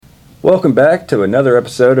Welcome back to another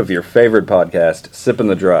episode of your favorite podcast, Sippin'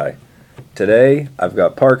 the Dry. Today, I've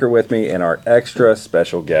got Parker with me and our extra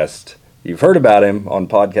special guest. You've heard about him on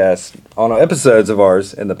podcasts, on episodes of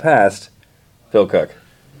ours in the past, Phil Cook.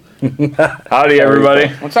 Howdy, everybody.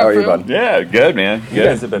 What's up, How are you, Phil? bud? Yeah, good, man. You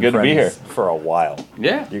guys have been good to be here. friends for a while.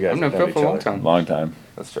 Yeah, You guys I've known have Phil known for a long each other. time. Long time.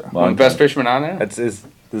 That's true. One of the best fishermen I know.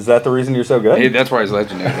 Is that the reason you're so good? Hey, that's why he's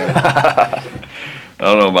legendary. I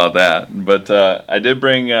don't know about that, but I did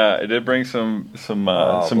bring some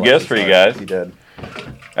gifts for you guys. You did.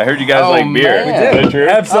 I heard you guys like beer. Man. We did. Is that true?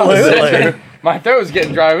 Absolutely. My throat was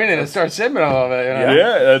getting dry in and it started sipping a little bit. You know?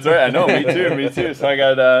 Yeah, that's right. I know. Me too. So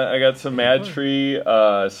I got some Mad Tree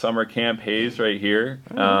Summer Camp Haze right here.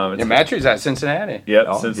 Yeah, Mattrey's at Cincinnati. Yep,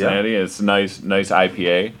 Oh, Cincinnati. It's a nice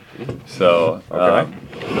IPA. So Okay.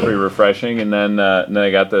 pretty refreshing. And then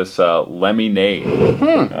I got this Lemonade,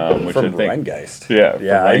 which From I think. Rheingeist. Yeah, from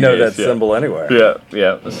Yeah, I know that Rheingeist, yeah. symbol anywhere.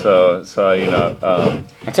 Yeah. So you know,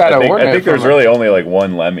 That's how I I ordered think there's really only like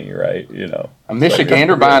one Lemmy, right? You know. a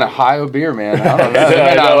Michigander buying a Ohio beer, man. I don't know. They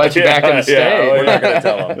may not let you back in the state. We're not going to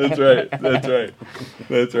tell them.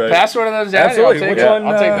 That's right. Pass one of those down. Absolutely. I'll take Which it. one,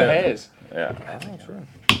 I'll take the haze. Yeah.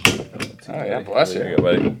 Oh, yeah, bless There you. you go,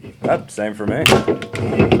 buddy. Same for me.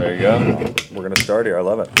 There you go. We're going to start here. I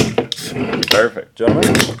love it. Perfect.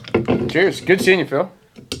 Gentlemen, Cheers. Good seeing you, Phil.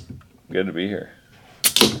 Good to be here.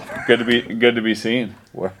 Good to be seen.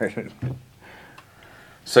 word.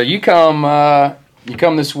 So you come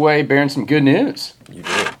this way bearing some good news. You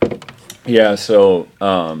did. Yeah. So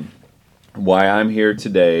why I'm here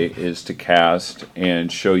today is to cast and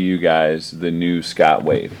show you guys the new Scott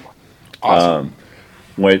Wave. Awesome.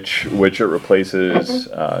 Which it replaces,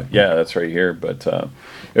 yeah, that's right here, but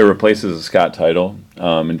it replaces the Scott Title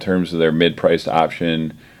in terms of their mid-priced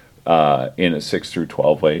option in a 6 through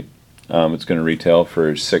 12 weight. It's going to retail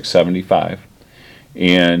for $675,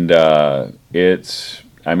 and it's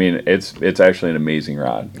actually an amazing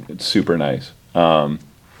rod. It's super nice, and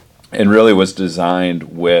really was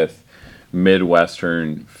designed with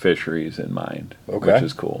Midwestern fisheries in mind, Okay. which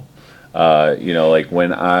is cool. Like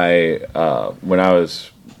when I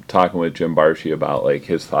was talking with Jim Barshey about like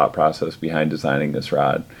his thought process behind designing this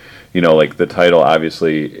rod, like the title,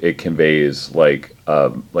 obviously it conveys like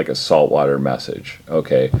a saltwater message.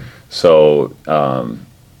 Okay. So,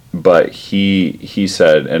 but he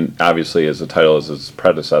said, and obviously as the title is its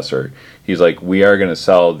predecessor, he's like, we are going to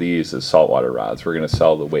sell these as saltwater rods. We're going to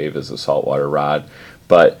sell the Wave as a saltwater rod,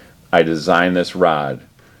 but I designed this rod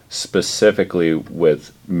specifically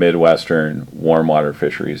with Midwestern warm water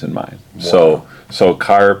fisheries in mind. Wow. So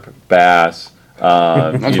carp, bass.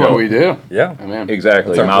 That's what we do. Yeah. Oh, man.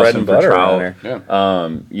 Exactly. That's our Mouse bread and and for butter trout.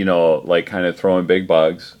 around Yeah. Like kind of throwing big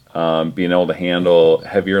bugs, being able to handle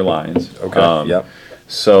heavier lines. Okay. Yep.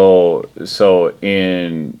 So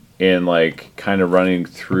in like kind of running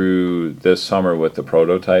through this summer with the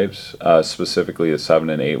prototypes, specifically the 7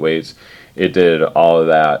 and 8 weights, it did all of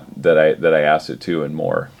that I asked it to and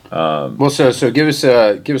more. Well, so give us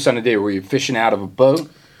on a day. Were you fishing out of a boat?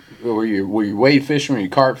 Were you wade fishing? Were you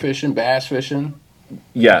carp fishing? Bass fishing?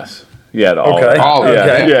 Yes. Yeah. All Okay. of it. All of it,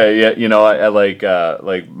 Okay. Yeah. I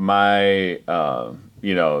like my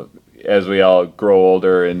as we all grow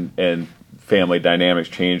older and family dynamics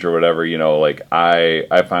change or whatever, like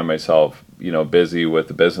I find myself busy with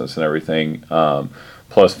the business and everything,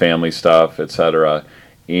 plus family stuff, etc.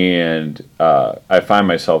 And I find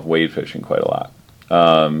myself wade fishing quite a lot.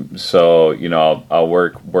 So I'll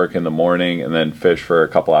work in the morning and then fish for a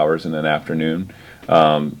couple hours in an afternoon.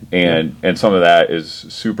 And some of that is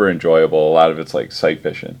super enjoyable. A lot of it's like sight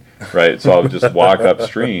fishing, right? So I'll just walk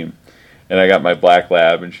upstream, and I got my black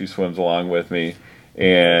lab, and she swims along with me.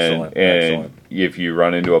 And Excellent. if you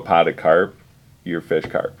run into a pot of carp, you're fish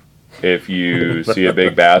carp. If you see a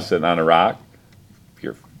big bass sitting on a rock,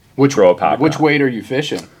 you're throw a pop. Which weight are you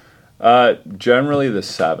fishing? Generally the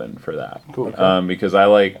 7 for that. Cool. Because I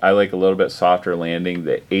like a little bit softer landing.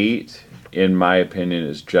 The 8, in my opinion,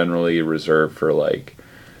 is generally reserved for like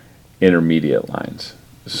intermediate lines.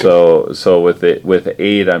 So with the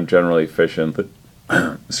 8, I'm generally fishing,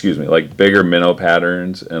 excuse me, like bigger minnow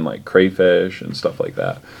patterns and like crayfish and stuff like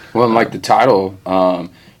that. Well, and like the title,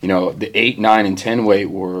 the 8, 9, and 10 weight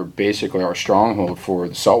were basically our stronghold for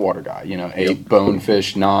the saltwater guy. 8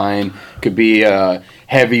 bonefish, 9 could be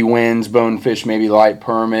heavy winds, bonefish, maybe light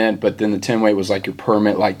permit, but then the 10 weight was like your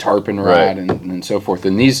permit, like tarpon rod, Right. and so forth.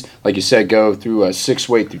 And these, like you said, go through a 6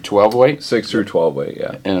 weight through 12 weight 6 through 12 weight,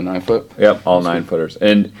 yeah. and a 9 foot. Yep, all 9-footers.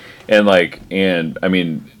 And I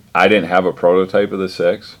mean, I didn't have a prototype of the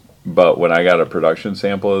 6, but when I got a production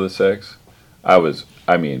sample of the 6, I was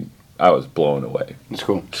blown away. It's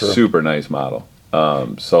cool. Super nice model.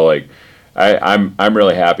 So like I'm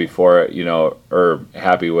really happy for it, or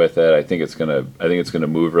happy with it. I think it's gonna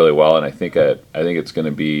move really well, and I think it's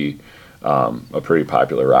gonna be a pretty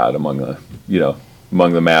popular rod among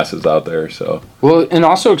the masses out there. So well, and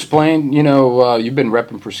also explain, you've been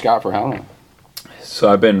repping for Scott for how long? So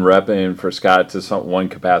I've been repping for Scott to one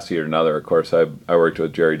capacity or another. Of course, I worked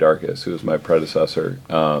with Jerry Darkus, who was my predecessor,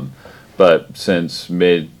 but since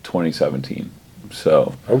mid 2017.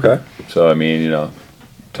 So okay. So I mean,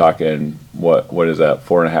 talking what is that,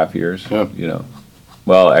 4.5 years? Yep.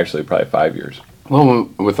 Well, actually, probably 5 years. Well,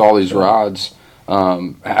 with all these rods,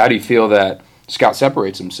 how do you feel that Scott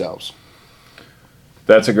separates themselves?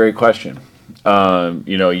 That's a great question.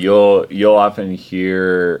 You'll often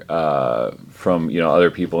hear from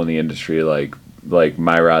other people in the industry like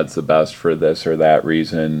my rod's the best for this or that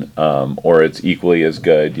reason, or it's equally as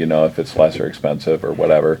good, if it's less or expensive or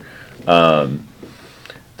whatever.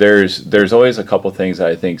 There's always a couple things that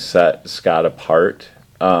I think set Scott apart.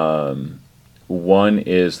 One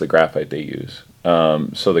is the graphite they use.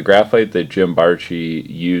 So the graphite that Jim Barchi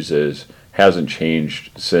uses hasn't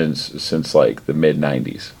changed since like the mid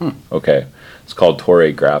 90s. Okay, it's called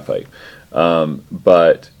Torre graphite.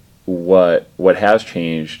 But what has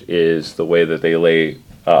changed is the way that they lay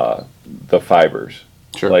the fibers,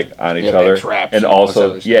 like on each other, and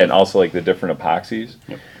also like the different epoxies.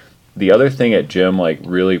 Yep. The other thing that Jim like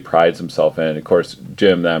really prides himself in, of course,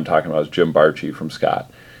 Jim that I'm talking about is Jim Barchi from Scott,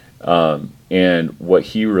 and what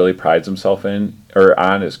he really prides himself on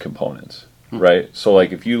is components. Right, so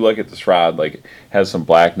like if you look at this rod, like it has some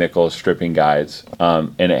black nickel stripping guides,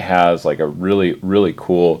 and it has like a really really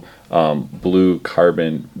cool blue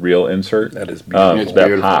carbon reel insert. That is beautiful.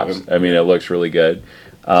 That pops. I mean, it looks really good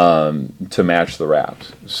to match the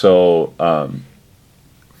wraps. So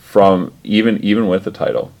from even with the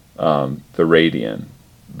title, the Radian,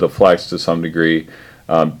 the Flex to some degree,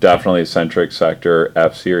 definitely Centric Sector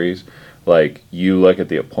F series. Like you look at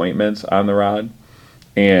the appointments on the rod,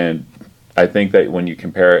 and I think that when you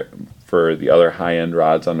compare it for the other high-end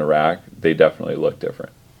rods on the rack, they definitely look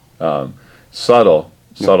different. Subtle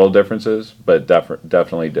differences, but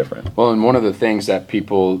definitely different. Well, and one of the things that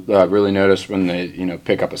people really notice when they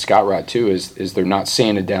pick up a Scott rod too is they're not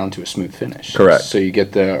sanded down to a smooth finish. Correct. So you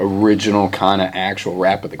get the original kind of actual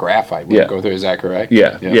wrap of the graphite. Go through. Is that correct?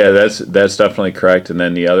 Yeah. That's definitely correct. And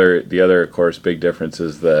then the other of course big difference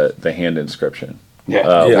is the hand inscription.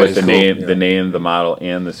 With the name, the name, the model,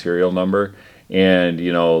 and the serial number, and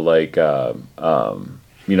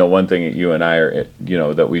one thing that you and I are,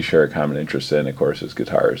 that we share a common interest in, of course, is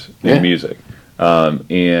guitars and music,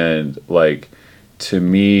 and like to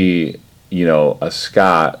me, a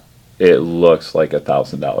Scott, it looks like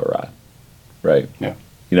 $1,000 rod, right? Yeah.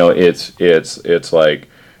 It's like.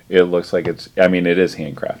 It looks like it is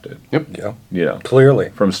handcrafted. Yep. Yeah. Clearly.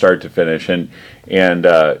 From start to finish. And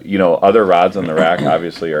other rods on the rack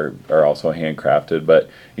obviously are also handcrafted, but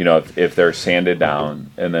if they're sanded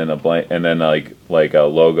down and then like a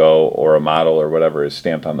logo or a model or whatever is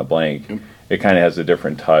stamped on the blank, it kind of has a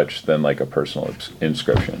different touch than like a personal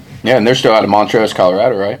inscription. Yeah, and they're still out of Montrose,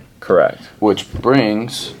 Colorado, right? Correct. Which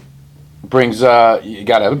brings you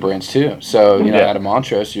got other brands too. So, out of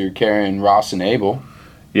Montrose you're carrying Ross and Abel.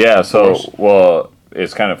 Yeah, so,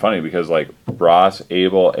 it's kind of funny because, like, Ross,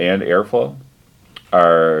 Abel, and Airflo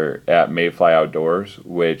are at Mayfly Outdoors,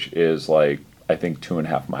 which is, like, I think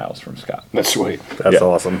 2.5 miles from Scott. That's sweet. That's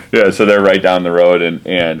awesome. Yeah, so they're right down the road,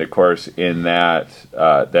 and of course, in that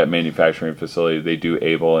manufacturing facility, they do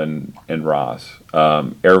Abel and Ross.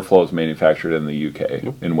 Airflo is manufactured in the UK,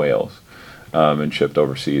 in Wales, and shipped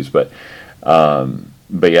overseas, but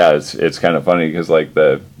yeah, it's kind of funny because like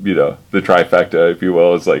the trifecta, if you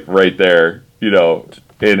will, is like right there,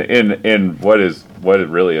 in what it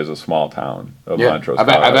really is a small town of Montrose.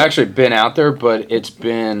 I've actually been out there, but it's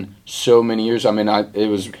been so many years. I mean, it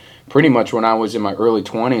was pretty much when I was in my early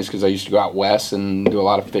 20s because I used to go out west and do a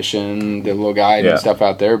lot of fishing, did a little guide and stuff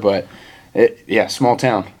out there, but. Small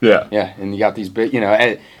town. Yeah, and you got these big,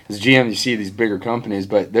 as GM, you see these bigger companies,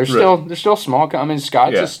 but they're still small. I mean,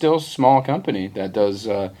 Scott's is still a small company that does,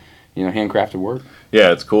 handcrafted work.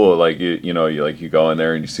 Yeah, it's cool. Like you go in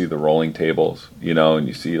there and you see the rolling tables, and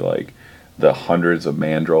you see like the hundreds of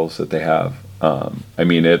mandrels that they have. I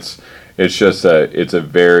mean, it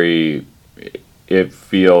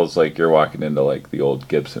feels like you're walking into like the old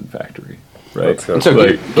Gibson factory. Right. So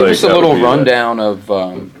give us a little rundown of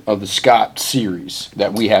the Scott series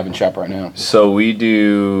that we have in shop right now. So we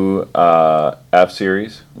do F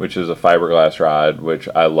series, which is a fiberglass rod, which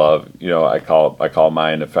I love. I call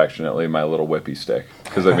mine affectionately my little whippy stick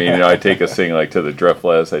because I take this thing like to the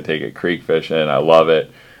driftless. I take it creek fishing. I love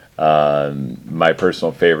it. My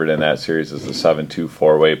personal favorite in that series is the 7.2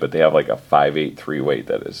 4-weight, but they have like a 5.8 3-weight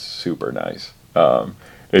that is super nice.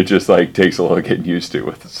 It just like takes a little getting used to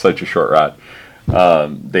with such a short rod.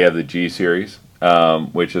 They have the G series,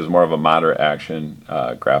 which is more of a moderate action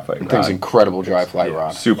graphite rod. Thing's incredible dry fly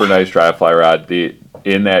rod. Super nice dry fly rod.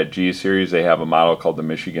 In that G series, they have a model called the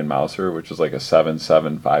Michigan Mouser, which is like a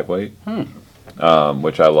 7.7 5-weight,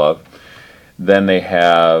 which I love. Then they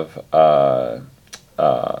have the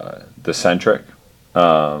Centric,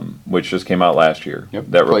 which just came out last year. Yep.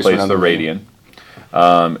 That replaced the Radian.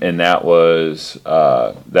 And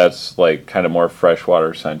that's like kind of more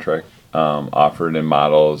freshwater centric, offered in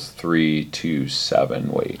models 3 to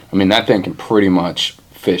 7 weight. I mean, that thing can pretty much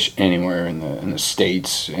fish anywhere in the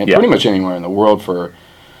States and pretty much anywhere in the world for,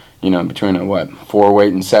 between a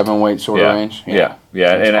 4-weight and 7-weight sort of range. Yeah.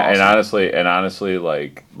 That's And awesome. honestly,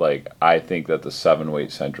 like I think that the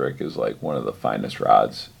 7-weight centric is like one of the finest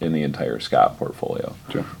rods in the entire Scott portfolio.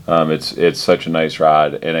 Sure. It's such a nice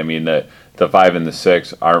rod, and I mean the 5 and the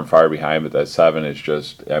 6 aren't far behind, but that 7 is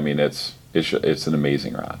just, I mean, it's an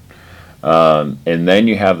amazing rod. And then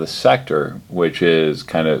you have the Sector, which is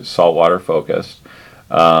kind of saltwater focused.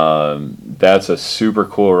 That's a super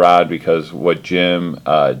cool rod because what Jim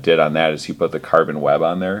did on that is he put the carbon web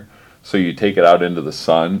on there. So you take it out into the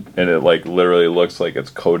sun and it like literally looks like it's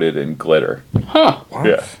coated in glitter. Huh.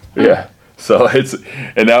 Yeah. So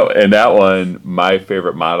that one, my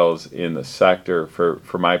favorite models in the Sector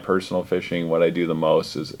for my personal fishing, what I do the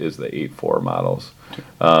most is the 8.4 models.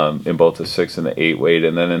 In both the 6 and the 8-weight,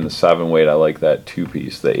 and then in the 7-weight I like that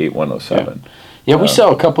 2-piece, the 8.107. Yeah, we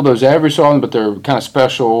sell a couple of those every so often, but they're kind of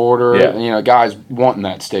special order. Yeah. Guys wanting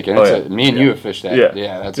that stick, and me and you have fished that.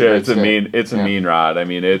 That's a great stick. It's a mean rod. I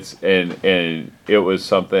mean, it's and it was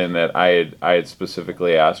something that I had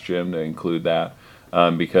specifically asked Jim to include that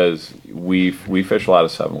because we fish a lot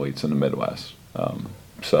of 7-weights in the Midwest. But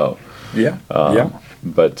yeah,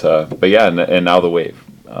 and now the Wave.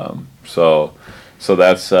 So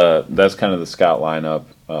that's kind of the Scott lineup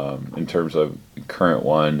in terms of current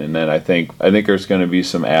one, and then I think there's going to be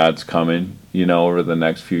some ads coming, over the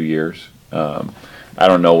next few years. I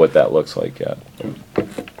don't know what that looks like yet.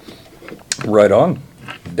 Right on.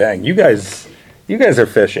 Dang, you guys are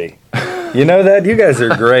fishy. You know that? You guys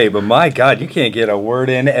are great, but my God, you can't get a word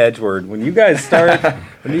in edgeword. When you guys start,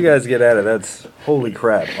 when you guys get at it, that's holy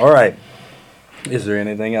crap. All right. Is there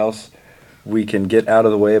anything else we can get out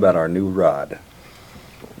of the way about our new rod?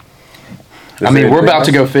 We're about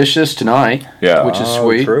to go fish this tonight, which is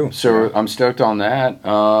sweet. True. So I'm stoked on that.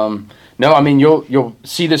 You'll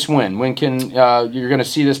see this when? When can you're going to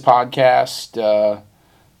see this podcast?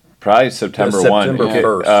 Probably September 1.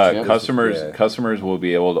 September 1st. Customers will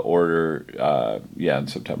be able to order, on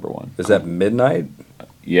September 1. Is that midnight?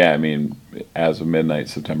 Yeah, I mean, as of midnight,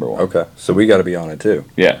 September 1. Okay, so we got to be on it too.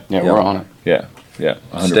 Yeah, we're on it. Yeah,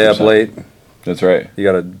 100%. Stay up late. That's right. You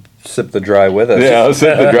got to sip the dry with us. Yeah, I'll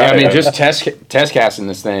sip the dry. Just test casting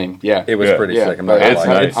this thing. Yeah, it was pretty sick. It's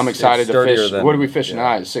nice. I'm excited to fish. What do we fish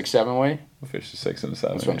tonight? 6, 7-weight? We'll fish the 6 and the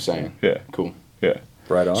 7. That's what I'm saying. Yeah, cool. Yeah,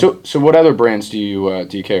 right on. So what other brands do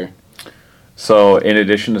you carry? So in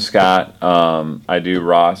addition to Scott, I do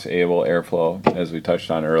Ross, Abel, Airflo, as we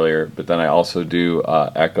touched on earlier. But then I also do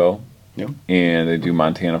Echo, and I do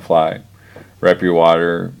Montana Fly, Rep Your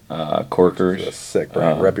Water, Corkers. That's sick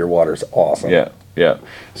brand. Rep Your Water's awesome. Yeah.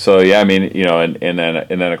 So and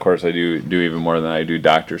then of course I do even more than I do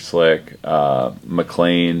Dr. Slick,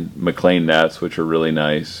 McLean nets, which are really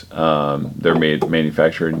nice. They're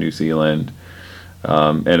manufactured in New Zealand,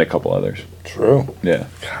 and a couple others. True. Yeah.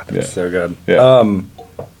 God, that's so good. Yeah.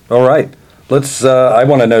 All right. Let's. I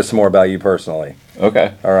want to know some more about you personally.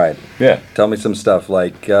 Okay. All right. Yeah. Tell me some stuff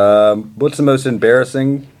like what's the most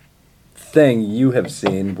embarrassing thing you have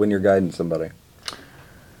seen when you're guiding somebody?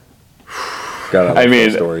 I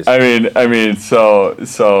mean, so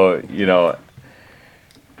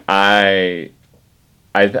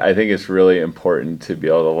I think it's really important to be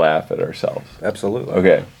able to laugh at ourselves. Absolutely.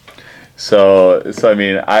 Okay. So I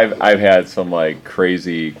mean, I've had some like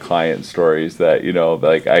crazy client stories that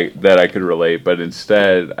I could relate, but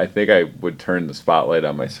instead I think I would turn the spotlight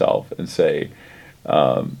on myself and say,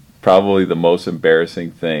 probably the most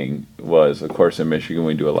embarrassing thing was, of course, in Michigan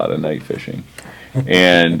we do a lot of night fishing,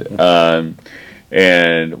 and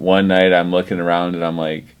one night I'm looking around and I'm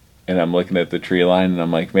looking at the tree line and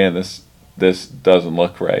I'm like, man, this doesn't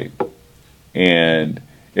look right, and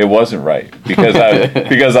it wasn't right because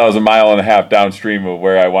I was a mile and a half downstream of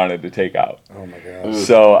where I wanted to take out. Oh my God.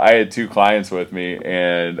 So I had 2 clients with me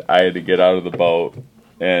and I had to get out of the boat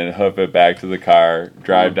and hoof it back to the car,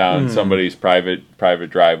 drive down somebody's private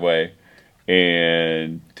driveway,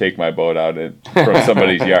 and take my boat out from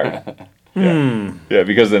somebody's yard. Yeah,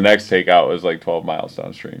 because the next takeout was like 12 miles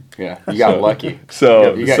downstream. Yeah, you got lucky.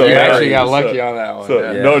 So you actually got lucky on that one.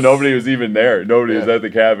 So yeah. no, nobody was even there. Nobody was at the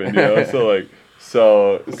cabin.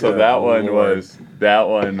 So that one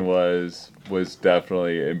was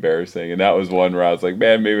definitely embarrassing, and that was one where I was like,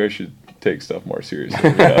 man, maybe I should take stuff more seriously. So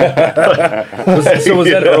was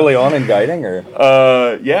that early on in guiding, or?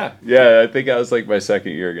 Yeah. I think I was like my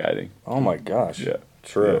second year guiding. Oh my gosh. Yeah.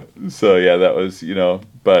 True. Yeah. So yeah, that was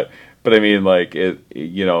but I mean, like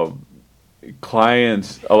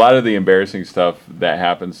clients. A lot of the embarrassing stuff that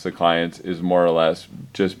happens to clients is more or less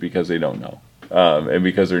just because they don't know. And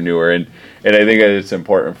because they're newer, and I think that it's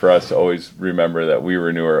important for us to always remember that we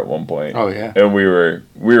were newer at one point. Oh yeah, and we were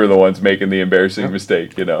the ones making the embarrassing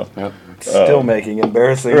mistake, Yep. Still making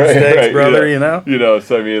embarrassing mistakes, brother.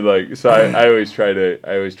 So I mean, I always try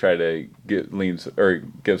to give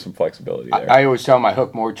some flexibility there. I always tell them I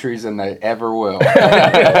hook more trees than they ever will.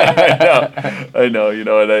 I know,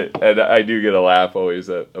 and I do get a laugh always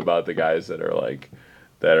about the guys that are like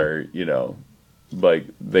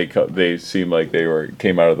they seem like they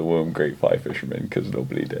came out of the womb great fly fishermen because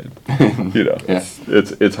nobody did.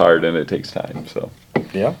 It's hard and it takes time. So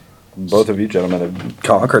yeah, both of you gentlemen have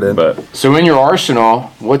conquered it. But so in your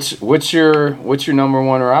arsenal, what's your number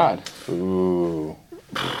one rod? Ooh,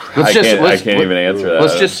 I can't even answer that.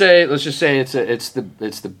 Let's just say it's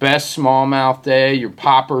the best smallmouth day. You're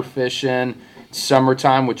popper fishing,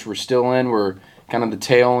 summertime, which we're still in. We're kind of the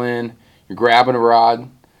tail end. You're grabbing a rod.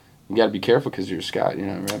 You got to be careful because you're a Scott,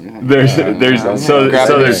 There's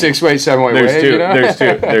 6-weight,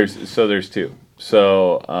 7-weight. There's two.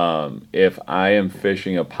 So if I am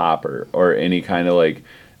fishing a popper or any kind of like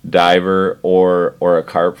diver or a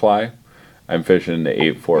carp fly, I'm fishing the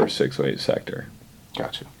 8-4 6-weight sector.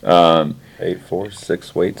 Gotcha. 8-4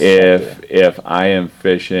 6-weight. If I am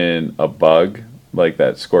fishing a bug, like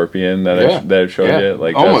that scorpion that I showed you,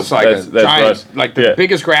 like almost that's giant, like the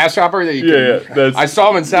biggest grasshopper that you can. I saw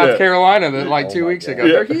them in South Carolina 2 weeks ago.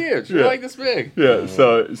 They're huge. They're like this big. Yeah.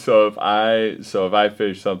 So if I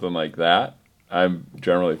fish something like that, I'm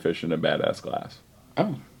generally fishing a badass glass.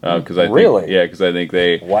 Oh. Because I think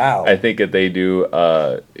they. Wow. I think that they do.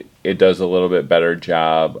 It does a little bit better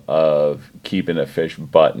job of keeping a fish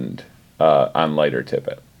buttoned on lighter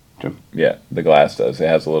tippet. Yeah, the glass does. It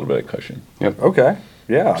has a little bit of cushion. Yep. Okay.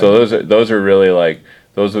 Yeah. So those are really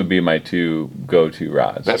those would be my two go-to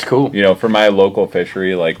rods. That's cool. For my local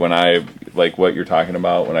fishery, when I what you're talking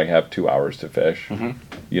about, when I have 2 hours to fish,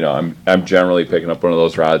 I'm generally picking up one of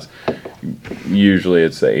those rods. Usually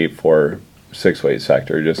it's the 8-4 6-weight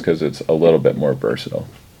sector, just because it's a little bit more versatile.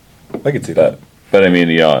 I can see that. But I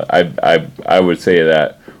mean, I would say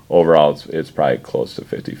that overall it's probably close to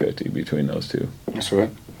 50-50 between those two. That's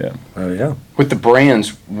right. Yeah. Oh yeah. With the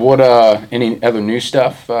brands, what any other new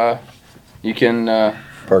stuff you can?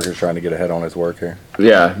 Parker's trying to get ahead on his work here.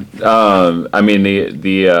 Yeah. I mean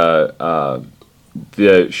the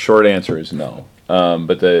short answer is no.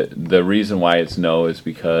 But the reason why it's no is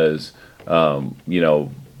because I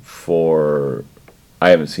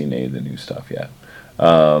haven't seen any of the new stuff yet.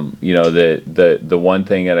 The one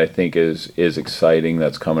thing that I think is exciting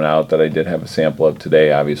that's coming out that I did have a sample of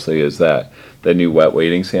today, obviously, is that the new wet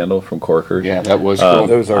wading sandal from Corkers. Yeah, that was cool.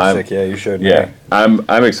 Those are sick. Yeah, you showed me. Yeah,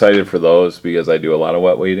 I'm excited for those because I do a lot of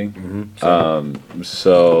wet wading. Mm-hmm.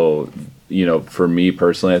 So for me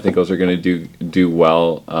personally, I think those are going to do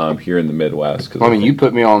well here in the Midwest. Well, you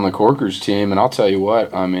put me on the Corkers team, and I'll tell you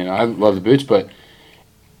what. I mean, I love the boots, but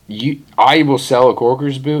I will sell a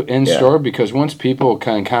Corkers boot in store because once people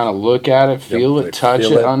can kind of look at it, feel it, touch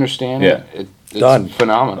it, understand it, it's done.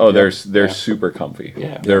 Phenomenal. Oh, they're super comfy.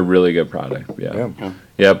 Yeah, they're a really good product. Yeah.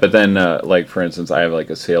 But then, for instance, I have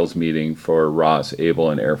a sales meeting for Ross,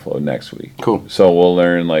 Abel, and Airflow next week. Cool. So we'll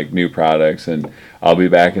learn new products, and I'll be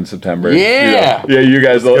back in September. Yeah. You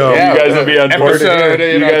guys will be unfortunate. Episode,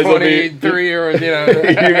 you guys 23 or you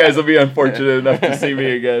guys will be unfortunate enough to see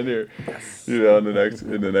me again here. In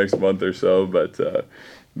the next month or so, but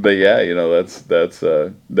yeah,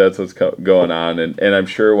 that's what's going on, and I'm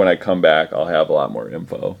sure when I come back, I'll have a lot more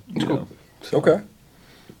info. Cool. So, okay.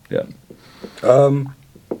 Yeah.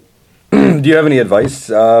 Do you have any advice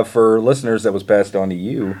for listeners that was passed on to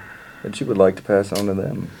you that you would like to pass on to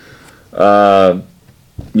them? I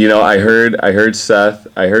heard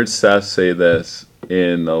Seth say this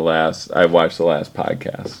in I watched the last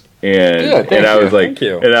podcast. And I was like,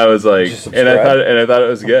 and I thought it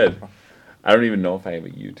was good. I don't even know if I have a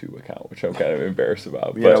YouTube account, which I'm kind of embarrassed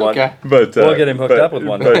about. But, okay. But we'll get him hooked up with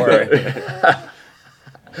one. Don't worry.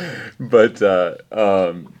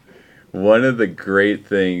 one of the great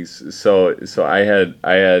things. So I had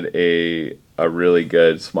a really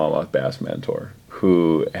good smallmouth bass mentor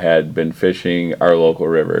who had been fishing our local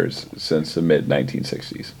rivers since the mid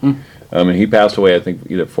 1960s. And he passed away, I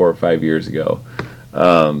think, either 4 or 5 years ago.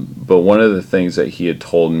 But one of the things that he had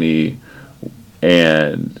told me,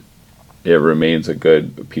 and it remains a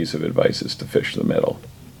good piece of advice, is to fish the middle.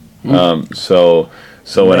 So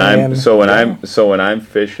when I'm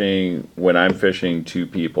fishing two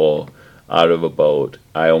people out of a boat,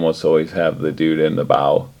 I almost always have the dude in the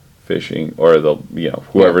bow fishing, or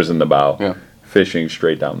whoever's in the bow fishing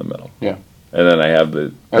straight down the middle. Yeah. And then I have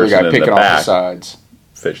the Other person guy in picking the off the back sides.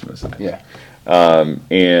 fishing the sides. Yeah.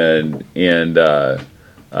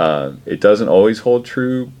 It doesn't always hold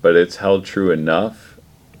true, but it's held true enough.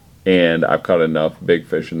 And I've caught enough big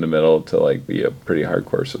fish in the middle to like be a pretty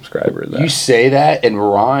hardcore subscriber of that. You say that, and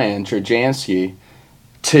Ryan Trajanski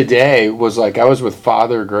today was like, I was with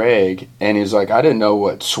Father Greg, and he's like, I didn't know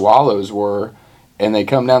what swallows were, and they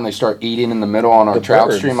come down, they start eating in the middle on our trout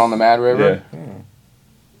birds. stream on the Mad River. Yeah.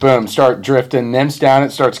 Boom, start drifting, nymphs down, it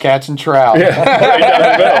starts catching trout. Right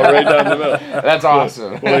down the middle. That's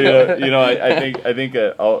awesome. Well, I think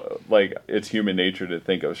like it's human nature to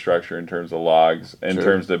think of structure in terms of logs, in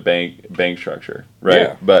terms of bank structure, right?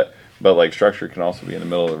 Yeah. But like structure can also be in the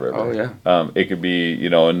middle of the river. Oh yeah. It could be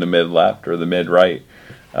in the mid left or the mid right,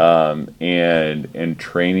 and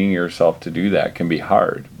training yourself to do that can be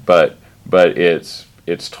hard, but it's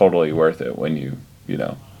totally worth it when you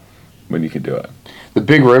can do it. The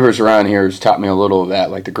big rivers around here has taught me a little of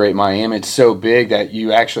that. Like the Great Miami, it's so big that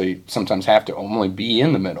you actually sometimes have to only be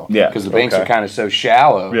in the middle. Yeah. Because the banks are kind of so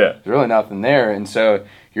shallow. Yeah. There's really nothing there. And so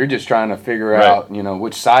you're just trying to figure out,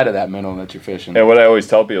 which side of that middle that you're fishing. And what I always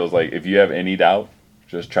tell people is like, if you have any doubt,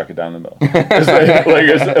 just chuck it down the middle. It's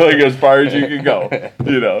like as far as you can go,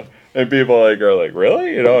 And people are like,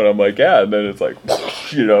 really? And I'm like, yeah. And then it's like,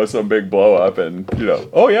 some big blow up, and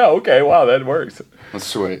oh yeah, okay, wow, that works. That's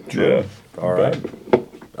sweet. Yeah. All right.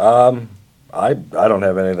 I don't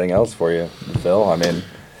have anything else for you, Phil. I mean,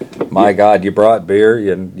 my God, you brought beer.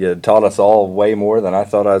 You taught us all way more than I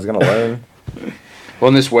thought I was going to learn. Well,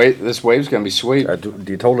 and this wave's going to be sweet.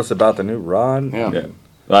 You told us about the new rod. Yeah.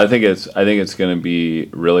 Well, I think it's going to be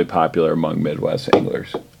really popular among Midwest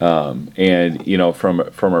anglers. And from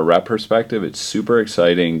a rep perspective, it's super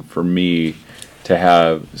exciting for me to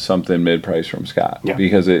have something mid-price from Scott,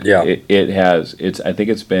 because I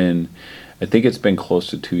think it's been close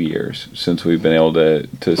to 2 years since we've been able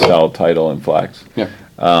to sell Title and Flex. Yeah.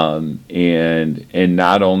 And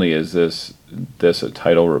not only is this a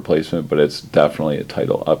Title replacement, but it's definitely a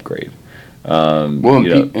Title upgrade.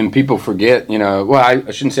 And people forget, I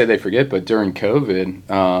shouldn't say they forget, but during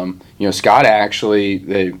COVID, Scott actually,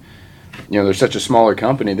 they're such a smaller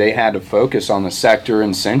company, they had to focus on the sector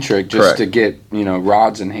and centric just to get,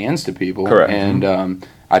 rods and hands to people. Correct. And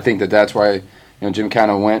I think that's why, Jim kind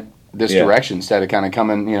of went this direction instead of kind of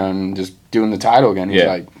coming, and just doing the Title again. He's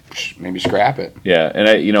like, maybe scrap it. Yeah, and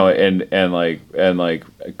and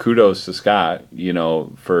kudos to Scott,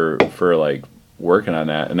 for like working on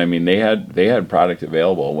that. And I mean, they had product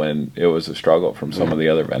available when it was a struggle from some of the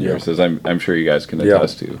other vendors, as I'm sure you guys can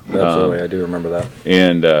attest to. Absolutely, I do remember that.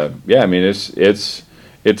 And I mean, it's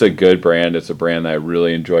a good brand. It's a brand that I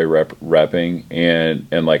really enjoy repping, and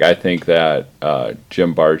like I think that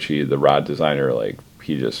Jim Barchi, the rod designer, like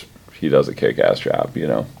he does a kick-ass job,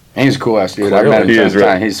 And he's a cool ass dude. I've met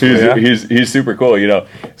him He's super cool,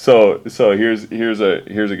 So here's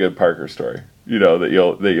a good Parker story, that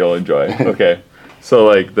you'll enjoy. Okay, so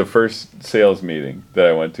like the first sales meeting that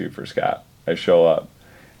I went to for Scott, I show up,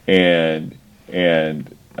 and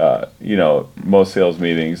most sales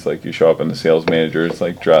meetings, like you show up and the sales manager is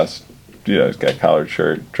like dressed, he's got a collared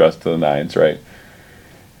shirt, dressed to the nines, right?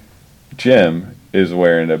 Jim is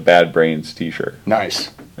wearing a Bad Brains t-shirt. Nice.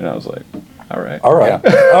 And I was like, all right.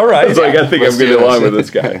 Yeah. All right. I was like, I think I'm getting along with this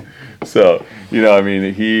guy. So, I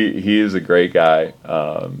mean, he is a great guy.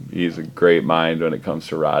 He's a great mind when it comes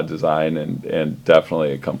to rod design, and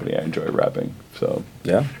definitely a company I enjoy repping. So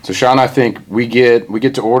yeah. So Sean, I think we get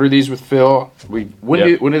to order these with Phil.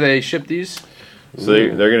 When do they ship these? So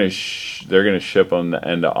they're gonna ship them the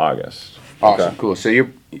end of August. Awesome, cool. So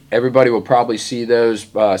everybody will probably see those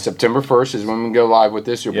September 1st is when we go live with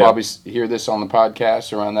this. You'll probably hear this on the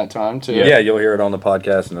podcast around that time too. Yeah, you'll hear it on the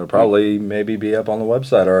podcast, and it'll probably maybe be up on the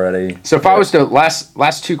website already. So if I was to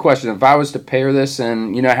last two questions, if I was to pair this,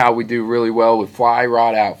 and you know how we do really well with fly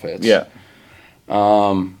rod outfits. Yeah.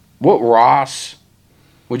 What Ross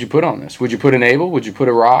would you put on this? Would you put an Abel? Would you put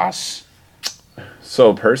a Ross?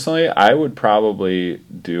 So personally, I would probably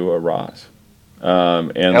do a Ross.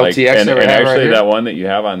 And LTX and actually right that one that you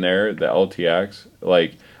have on there, the LTX,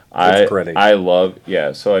 like It's pretty. I love,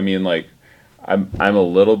 yeah. So I mean, like I'm a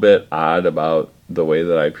little bit odd about the way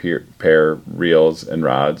that I pair reels and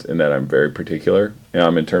rods, in that I'm very particular,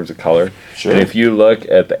 in terms of color. Sure. And if you look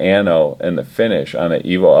at the ano and the finish on an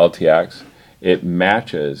Evo LTX, it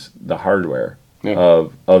matches the hardware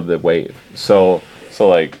of the Wave. So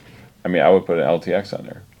like, I mean, I would put an LTX on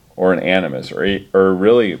there, or an Animus, or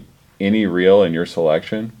really any reel in your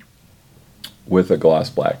selection with a gloss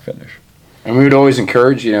black finish. And we would always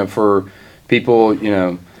encourage, for people,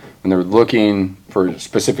 when they're looking for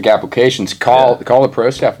specific applications, call the pro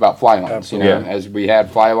staff about Fly Lines. As we had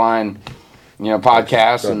Fly Line,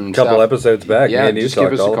 podcasts and a couple episodes back. Yeah, me and you just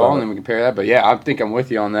give us a talked all call about and then we compare that. But yeah, I think I'm with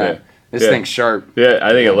you on that. Yeah. This thing's sharp. Yeah, I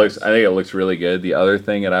think it looks really good. The other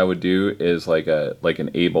thing that I would do is like an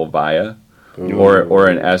Abel Via or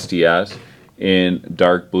an SDS in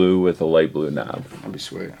dark blue with a light blue knob. That'd be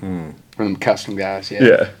sweet. From them custom guys,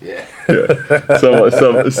 Yeah.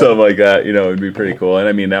 Something like that, would be pretty cool. And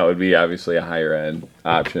I mean, that would be obviously a higher end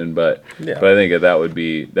option, but I think that would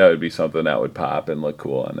be something that would pop and look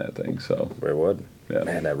cool on that thing. So it would. Yeah.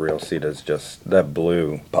 Man, that reel seat is just, that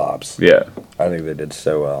blue pops. Yeah. I think they did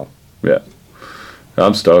so well. Yeah.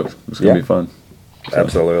 I'm stoked. It's going to be fun. So.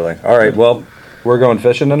 Absolutely. All right. Well, we're going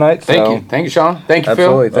fishing tonight. So. Thank you, Sean. Thank you,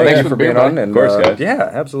 absolutely. Phil. Thanks for being on. And, of course, guys. Yeah,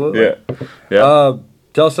 absolutely. Yeah.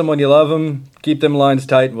 Tell someone you love them. Keep them lines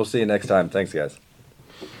tight, and we'll see you next time. Thanks, guys.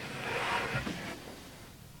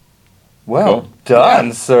 Well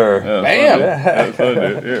done, sir. Yeah, Bam. That's fun,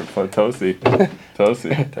 dude. Here, toasty.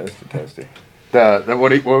 Toasty. The what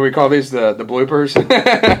do we call these? The bloopers,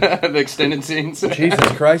 the extended scenes.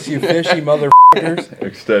 Jesus Christ, you fishy motherfuckers!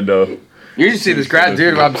 Extendo. You usually see this great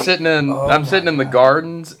dude. I'm sitting in the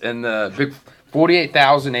gardens in the big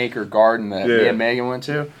 48,000 acre garden that me and Megan went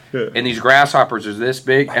to, and these grasshoppers are this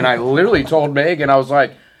big. And I literally told Megan, I was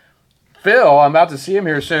like, Phil, I'm about to see him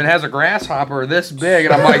here soon, has a grasshopper this big.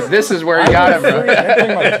 And I'm like, this is where he got it from. I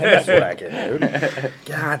bring my tennis racket, dude.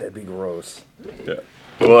 God, that'd be gross. Yeah.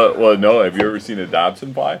 Well, no. Have you ever seen a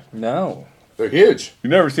Dobson fly? No. They're huge. You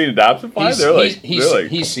never seen a Dobson fly?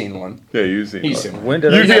 He's seen one. Yeah, you've seen He's one. seen one. When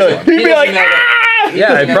did You'd be like, ah!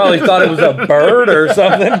 Yeah, I probably thought it was a bird or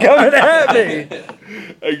something coming at me.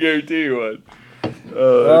 I guarantee you one.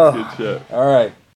 Oh, that's good shit. All right.